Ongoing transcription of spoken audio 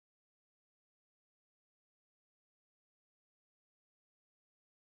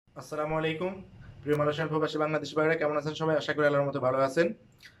আসসালামু আলাইকুম। প্রিয় মালয়েশিয়ান প্রবাসী বাংলাদেশি ভাইরা কেমন আছেন সবাই? আশা করি আল্লাহর মতো ভালো আছেন।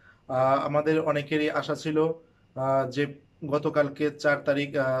 আমাদের অনেকেরই আশা ছিল যে গতকালকে 4 তারিখ,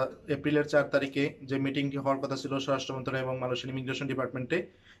 এপ্রিলের 4 তারিখে যে মিটিংটি হওয়ার কথা ছিল স্বরাষ্ট্র মন্ত্রণালয় এবং মালয়েশিয়ান ইমিগ্রেশন ডিপার্টমেন্টে,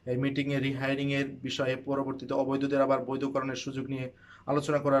 এই মিটিংয়ে রিহায়ারিং এর বিষয়ে পরবর্তীতে অবৈধদের আবার বৈধকরণের সুযোগ নিয়ে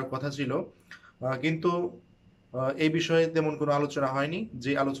আলোচনা করার কথা ছিল। কিন্তু এই বিষয়ে তেমন কোনো আলোচনা হয়নি।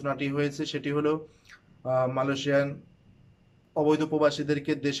 যে আলোচনাটি হয়েছে সেটি হলো মালয়েশিয়ান অবৈধ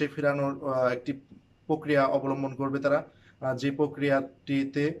প্রবাসীদেরকে দেশে ফেরানোর একটি প্রক্রিয়া অবলম্বন করবে তারা। যে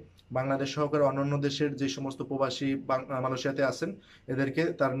প্রক্রিয়াটিতে বাংলাদেশ সহকারে অন্যান্য দেশের যে সমস্ত প্রবাসী মালয়েশিয়াতে আছেন এদেরকে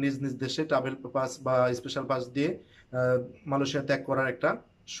তার নিজ নিজ দেশে ট্রাভেল পাস বা স্পেশাল পাস দিয়ে মালয়েশিয়া ত্যাগ করার একটা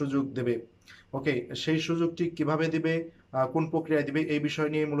সুযোগ দেবে। ওকে, সেই সুযোগটি কিভাবে দিবে, কোন প্রক্রিয়ায় দিবে, এই বিষয়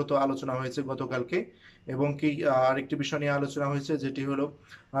নিয়ে মূলত আলোচনা হয়েছে গতকালকে। এবং কি আরেকটি বিষয় নিয়ে আলোচনা হয়েছে যেটি হলো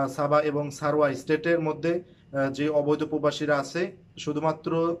সাবা এবং সারওয়া স্টেটের মধ্যে যে অবৈধ প্রবাসীরা আছে,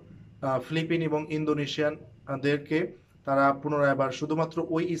 শুধুমাত্র ফিলিপিন এবং ইন্দোনেশিয়ানদেরকে তারা পুনরায় আবার শুধুমাত্র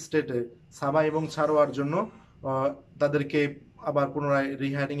ওই স্টেটে সাবা এবং সারোয়ার জন্য আহ, তাদেরকে আবার পুনরায়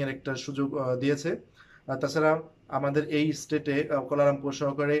রিহায়ারিং এর একটা সুযোগ দিয়েছে। তাছাড়া আমাদের এই স্টেটে কোলালামপুর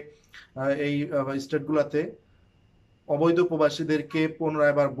সহকারে এই স্টেটগুলোতে অবৈধ প্রবাসীদেরকে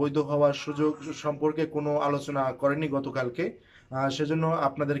পুনরায় আবার বৈধ হওয়ার সুযোগ সম্পর্কে কোনো আলোচনা করেনি গতকালকে। সেজন্য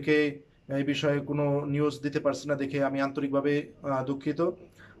আপনাদেরকে এই বিষয়ে কোনো নিউজ দিতে পারছি না দেখে আমি আন্তরিকভাবে দুঃখিত।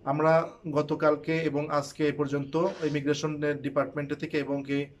 আমরা গতকালকে এবং আজকে এ পর্যন্ত ইমিগ্রেশন ডিপার্টমেন্ট থেকে এবং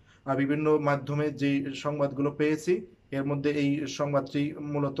কি বিভিন্ন মাধ্যমে যে সংবাদগুলো পেয়েছি, এর মধ্যে এই সংবাদটি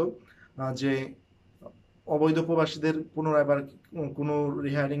মূলত যে অবৈধ প্রবাসীদের পুনরায় আবার কোনো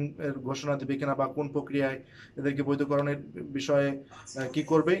রিহায়ারিং এর ঘোষণা দেবে কিনা বা কোন প্রক্রিয়ায় এদেরকে বৈধকরণের বিষয়ে কি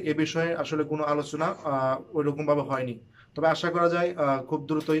করবে, এ বিষয়ে আসলে কোনো আলোচনা ওই রকম ভাবে হয়নি। তবে আশা করা যায় খুব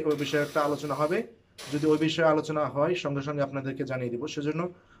দ্রুতই ওই বিষয়ে একটা আলোচনা হবে। যদি ওই বিষয়ে আলোচনা হয় সঙ্গে সঙ্গে আপনাদেরকে জানিয়ে দিব। সেজন্য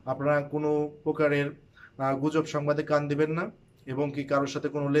আপনারা কোনো প্রকারের গুজব সংবাদে কান দিবেন না এবং কি কারোর সাথে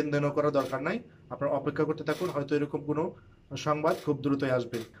কোনো লেনদেনও করা দরকার নাই। আপনারা অপেক্ষা করতে থাকুন, হয়তো এরকম কোনো সংবাদ খুব দ্রুতই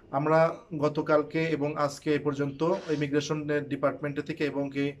আসবে। আমরা গতকালকে এবং আজকে এ পর্যন্ত ইমিগ্রেশন ডিপার্টমেন্ট থেকে এবং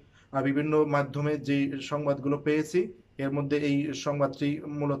কি বিভিন্ন মাধ্যমে যে সংবাদগুলো পেয়েছি, এর মধ্যে এই সংবাদটি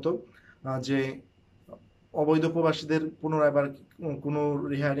মূলত যে অবৈধ প্রবাসীদের পুনরায় আবার কোনো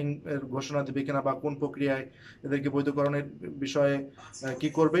রিহায়ারিং এর ঘোষণা দেবে কিনা বা কোন প্রক্রিয়ায় এদেরকে বৈধকরণের বিষয়ে কি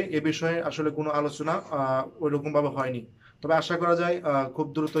করবে, এ বিষয়ে আসলে কোনো আলোচনা ওই রকম ভাবে হয়নি। তবে আশা করা যায় খুব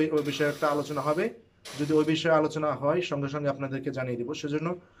দ্রুতই ওই বিষয়ে একটা আলোচনা হবে। যদি ওই বিষয়ে আলোচনা হয় সঙ্গে সঙ্গে আপনাদেরকে জানিয়ে দিব। সেজন্য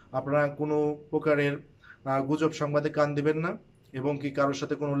আপনারা কোনো প্রকারের গুজব সংবাদে কান দিবেন না এবং কি কারোর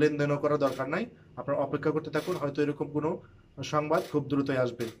সাথে কোনো লেনদেনও করা দরকার নাই। আপনারা অপেক্ষা করতে থাকুন, হয়তো এরকম কোনো সংবাদ খুব দ্রুতই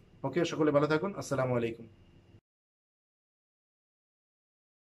আসবে। ওকে, সকলে ভালো থাকুন। আসসালামু আলাইকুম।